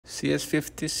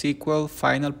CS50 SQL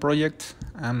final project.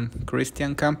 I'm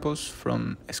Cristian Campos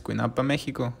from Escuinapa,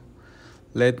 Mexico.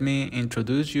 Let me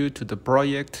introduce you to the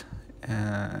project.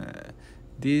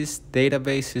 This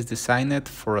database is designed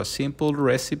for a simple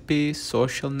recipe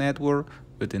social network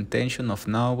with the intention of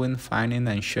knowing, finding,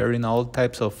 and sharing all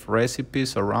types of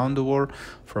recipes around the world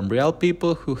from real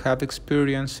people who have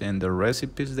experience in the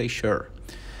recipes they share.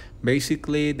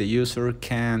 Basically, the user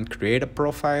can create a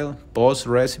profile, post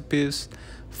recipes,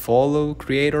 follow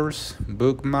creators,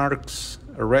 bookmarks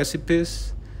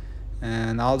recipes,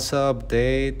 and also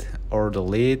update or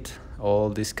delete all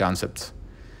these concepts.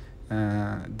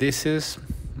 This is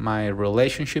my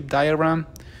relationship diagram.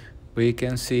 We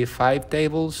can see 5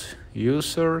 tables: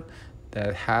 user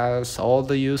that has all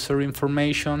the user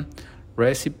information,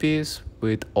 recipes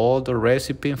with all the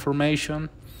recipe information,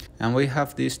 and we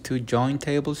have these 2 join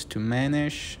tables to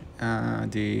manage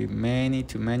the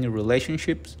many-to-many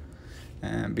relationships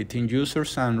between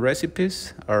users and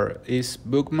recipes, or is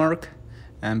bookmark,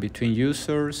 and between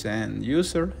users and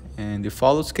user, in the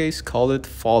follows case, call it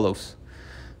follows.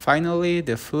 Finally,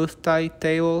 the food type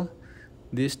table.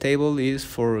 This table is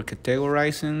for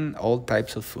categorizing all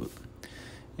types of food.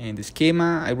 In the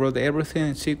schema, I wrote everything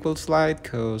in SQL slide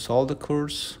because all the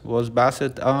course was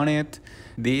based on it.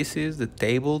 This is the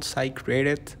tables I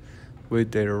created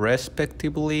with the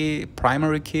respectively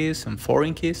primary keys and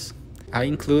foreign keys. I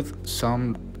include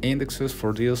some indexes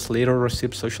for this little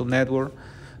recipe social network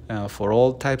for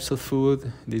all types of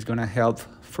food. This is gonna help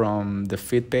from the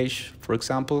feed page, for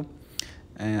example.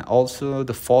 And also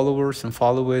the followers and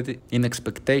followed in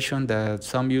expectation that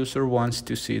some user wants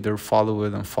to see their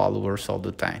followed and followers all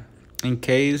the time. In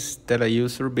case that a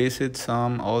user visits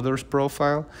some other's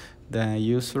profile, the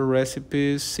user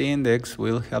recipes index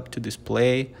will help to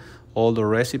display all the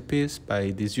recipes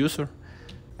by this user.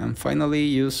 And finally,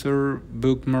 user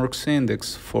bookmarks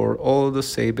index for all the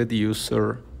saved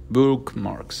user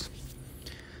bookmarks.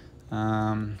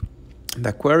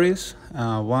 The queries,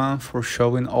 one for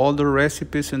showing all the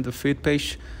recipes in the feed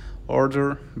page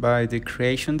order by the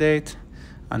creation date,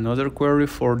 another query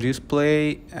for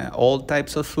display all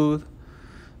types of food,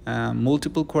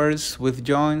 multiple queries with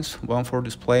joins, one for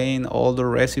displaying all the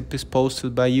recipes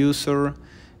posted by user,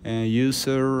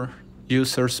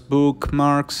 users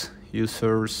bookmarks,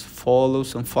 users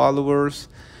follows and followers,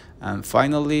 and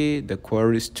finally the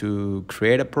queries to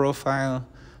create a profile,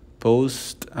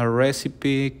 post a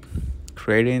recipe,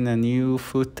 creating a new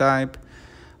food type,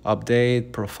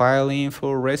 update profile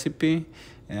info recipe,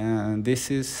 and this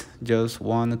is just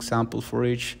one example for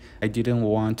each. I didn't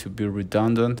want to be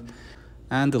redundant,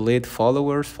 and delete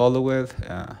followers, followed,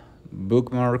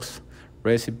 bookmarks,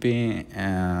 recipe,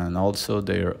 and also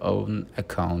their own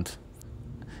account.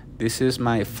 This is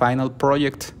my final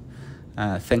project.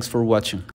 Thanks for watching.